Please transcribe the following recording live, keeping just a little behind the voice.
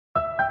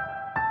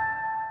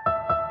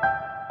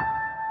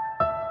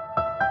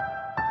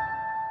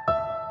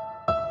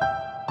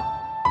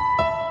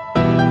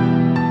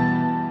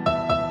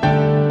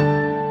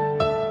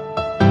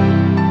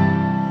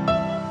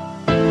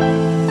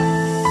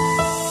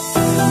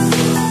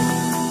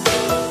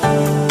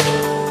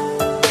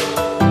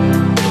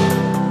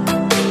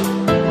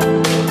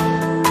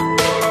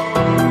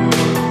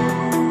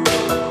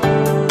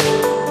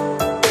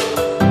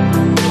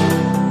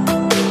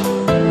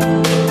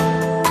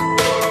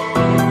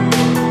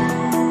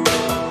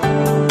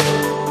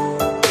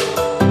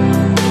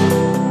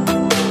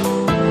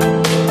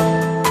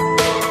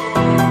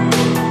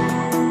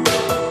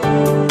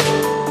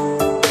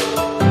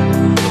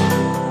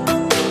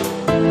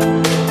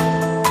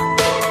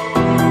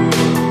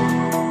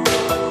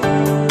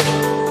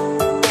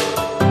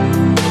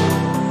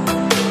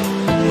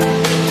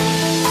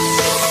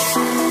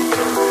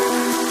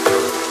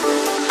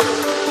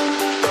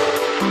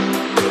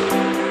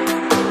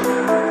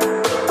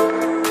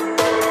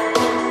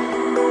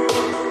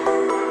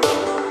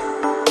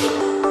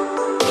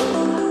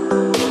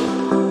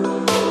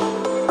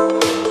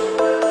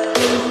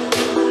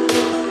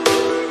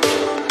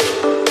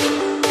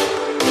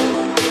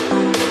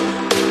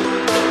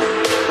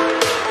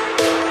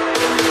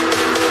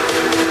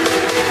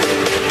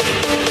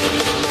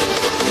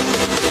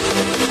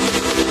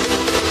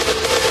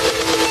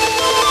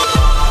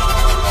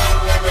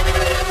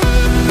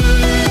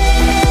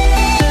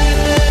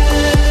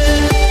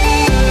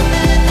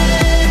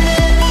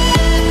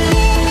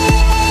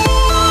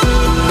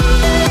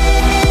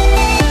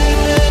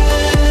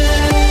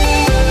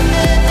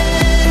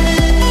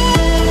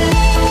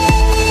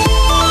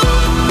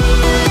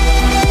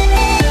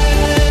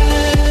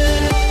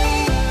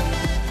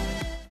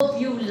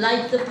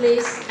liked the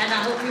place and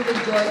I hope you've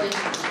enjoyed it.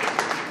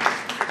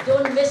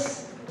 Don't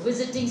miss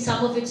visiting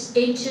some of its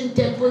ancient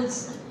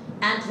temples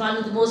and one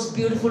of the most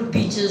beautiful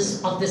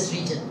beaches of this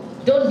region.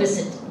 Don't miss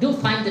it. Do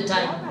find the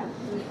time.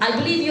 I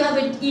believe you have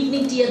an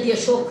evening tea at the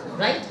Ashok,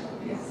 right?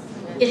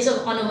 It's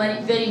on a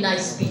very, very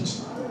nice beach.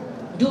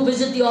 Do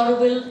visit the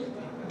Hon'ble,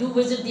 do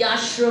visit the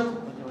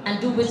ashram, and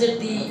do visit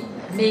the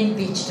main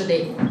beach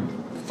today.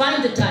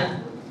 Find the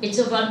time. It's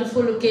a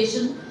wonderful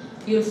location.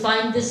 You'll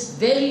find this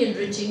very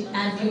enriching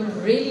and you'll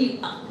really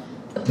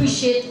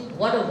appreciate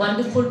what a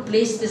wonderful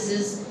place this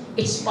is.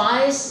 It's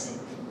pious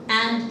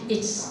and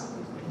it's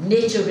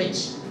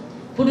nature-rich.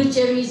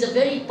 Puducherry is a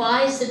very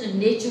pious and a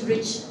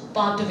nature-rich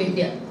part of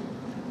India.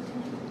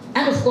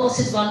 And of course,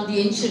 it's one of the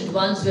ancient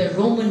ones where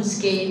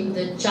Romans came,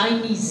 the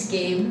Chinese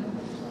came,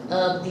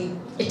 the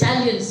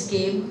Italians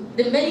came.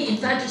 There are many, in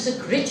fact, it's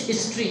a rich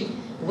history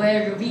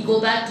where we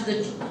go back to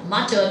the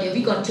much earlier.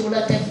 We got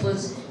Chola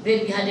temples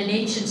where we had an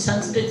ancient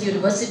Sanskrit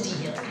university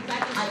here. In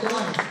fact, I don't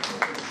know.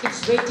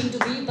 It's waiting to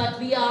be, but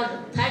we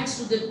are, thanks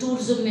to the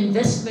tourism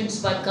investments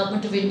by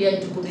Government of India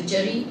into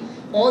Puducherry,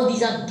 all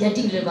these are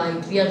getting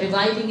revived. We are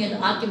reviving an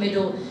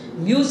Archimedo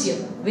museum,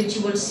 which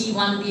you will see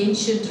one of the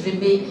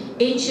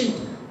ancient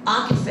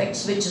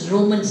artifacts which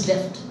Romans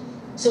left.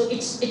 So well,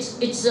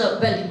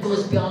 it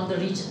goes beyond the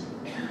region.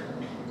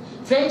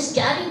 Friends,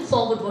 carrying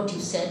forward what you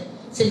said,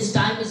 since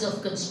time is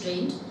of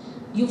constraint,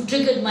 you've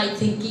triggered my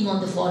thinking on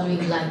the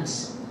following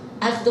lines.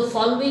 I have the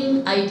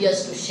following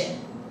ideas to share.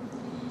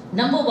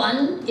 Number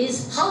one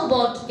is, how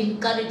about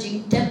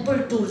encouraging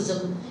temple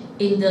tourism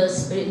in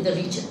the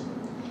region?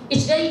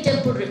 It's very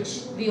temple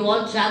rich. We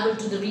all travel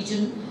to the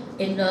region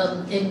in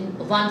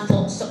one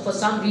form, for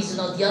some reason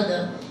or the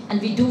other,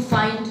 and we do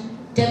find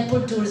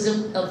temple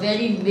tourism a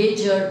very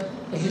major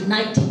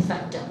uniting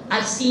factor.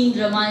 I've seen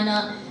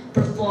Ramayana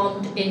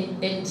performed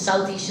in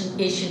South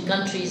Asian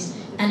countries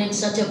and in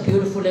such a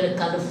beautiful and a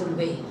colorful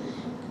way.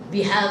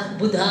 We have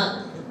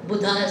Buddha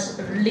is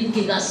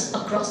linking us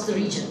across the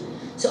region.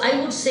 So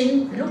I would say,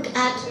 look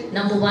at,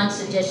 number one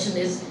suggestion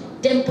is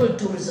temple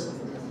tourism.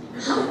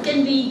 How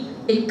can we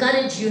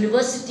encourage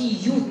university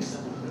youth,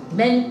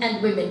 men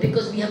and women,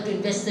 because we have to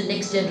invest in the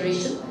next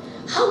generation?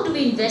 How do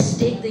we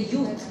take the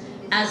youth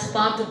as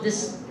part of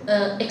this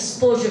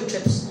exposure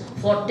trips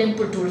for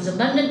temple tourism?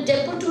 And then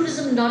temple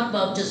tourism is not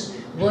about just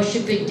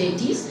worshipping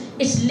deities,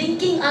 it's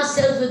linking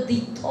ourselves with the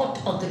thought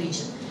of the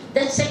region.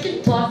 That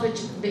second thought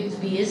which brings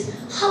me is,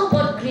 how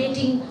about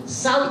creating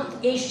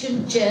South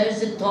Asian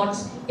chairs and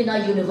thoughts in our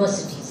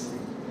universities?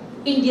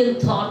 Indian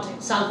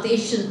thought, South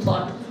Asian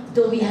thought,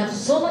 though we have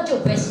so much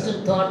of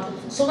Western thought,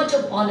 so much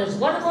of honors.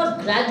 What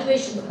about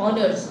graduation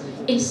honors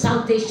in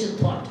South Asian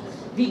thought?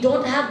 We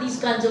don't have these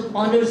kinds of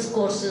honors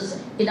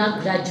courses in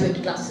our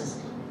graduate classes.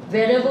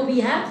 Wherever we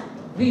have,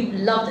 we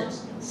love it.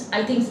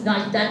 I think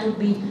that would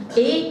be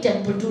A,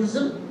 temple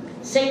tourism.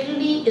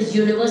 Secondly is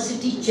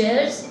university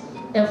chairs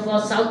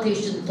for South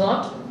Asian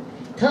thought.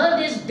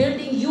 Third is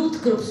building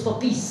youth groups for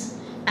peace.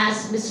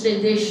 As Mr.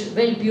 Indresh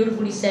very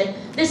beautifully said,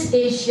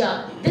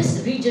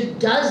 this region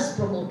does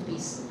promote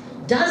peace,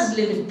 does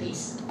live in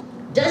peace,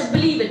 does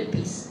believe in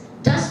peace,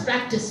 does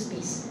practice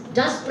peace,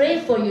 does pray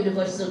for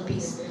universal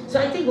peace.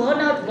 So I think why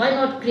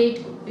not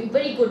create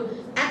very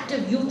good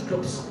active youth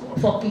groups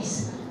for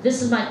peace?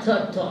 This is my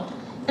third thought.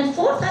 And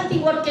fourth, I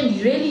think what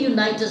can really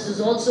unite us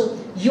is also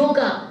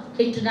yoga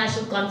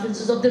international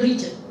conferences of the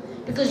region.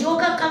 Because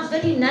yoga comes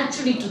very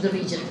naturally to the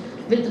region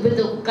with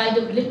the kind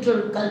of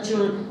literal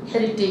cultural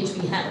heritage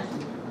we have.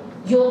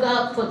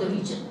 Yoga for the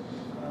region.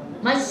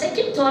 My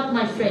second thought,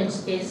 my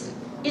friends,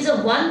 is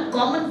a one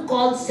common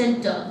call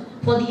center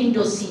for the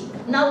Indo-Sea.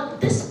 Now,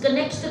 this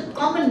connects the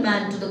common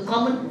man to the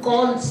common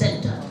call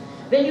center.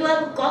 When you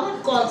have a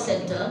common call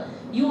center,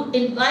 you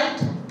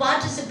invite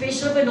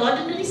participation of an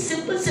ordinary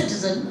simple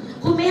citizen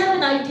who may have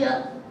an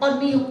idea or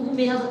who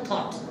may have a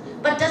thought,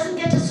 but doesn't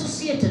get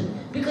associated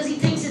because he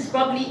thinks it's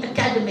probably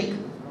academic,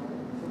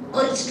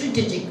 or it's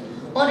strategic,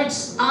 or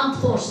it's armed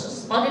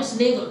forces, or it's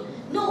naval.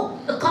 No,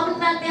 a common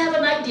man may have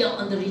an idea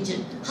on the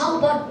region. How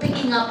about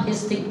picking up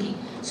his thinking?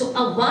 So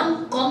a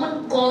one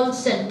common call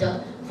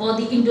center for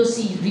the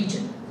Indo-Sea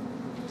region.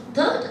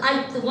 Third,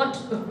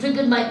 what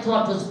triggered my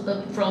thought was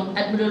from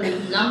Admiral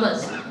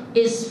Lamba's,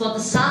 is for the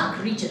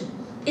SAARC region,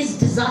 is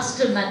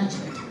disaster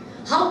management.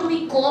 How do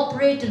we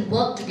cooperate and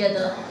work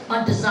together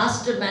on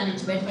disaster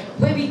management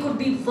where we could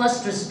be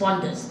first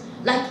responders?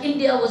 Like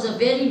India was a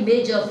very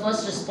major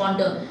first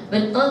responder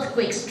when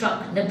earthquake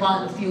struck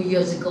Nepal a few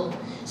years ago.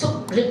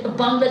 So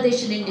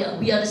Bangladesh and India,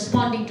 we are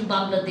responding to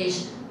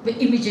Bangladesh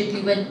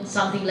immediately when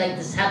something like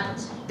this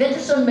happens. Whether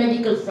it's on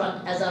medical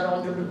front, as our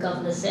Honorable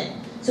Governor said.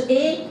 So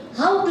A,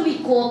 how do we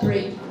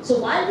cooperate? So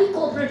while we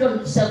cooperate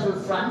on several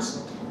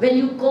fronts, when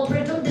you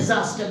cooperate on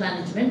disaster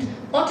management,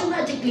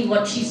 automatically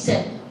what she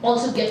said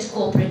also gets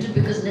cooperated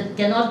because it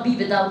cannot be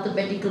without the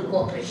medical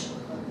cooperation.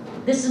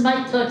 This is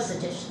my third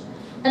suggestion.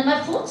 And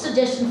my fourth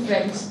suggestion,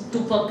 friends,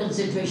 for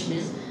consideration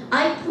is,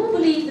 I do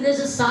believe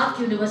there's a SAARC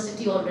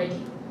university already.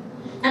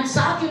 And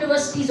SAARC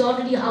university is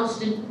already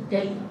housed in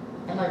Delhi.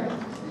 Am I right?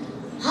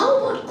 How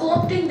about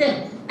co-opting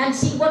them and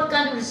see what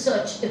kind of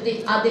research, if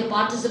they are they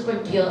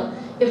participant here,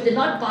 if they're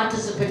not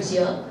participants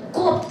here,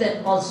 co-opt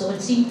them also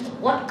and see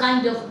what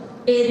kind of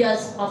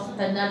areas of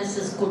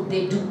analysis could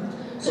they do.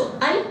 So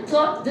I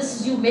thought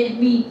this, you made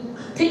me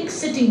think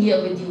sitting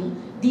here with you.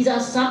 These are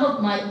some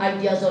of my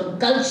ideas on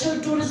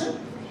cultural tourism,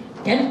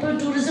 temple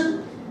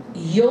tourism,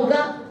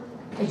 yoga,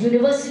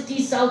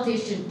 university South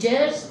Asian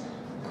chairs,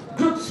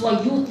 groups for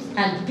youth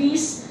and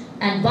peace,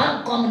 and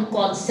one common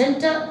call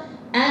center,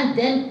 and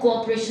then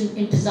cooperation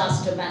in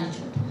disaster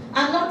management.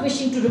 I'm not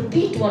wishing to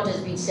repeat what has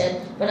been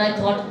said, but I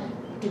thought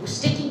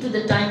sticking to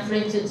the time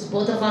frame, since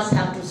both of us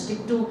have to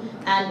stick to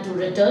and to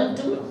return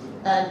to,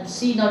 and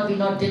be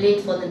not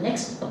delayed for the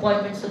next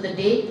appointments for the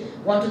day.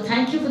 Want to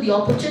thank you for the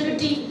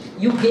opportunity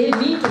you gave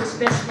me to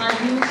express my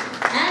views,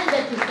 and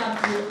that you come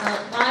to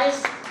a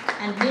pious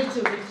and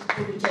nature-rich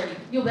Puducherry.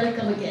 You're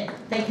welcome again.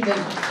 Thank you very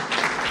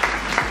much.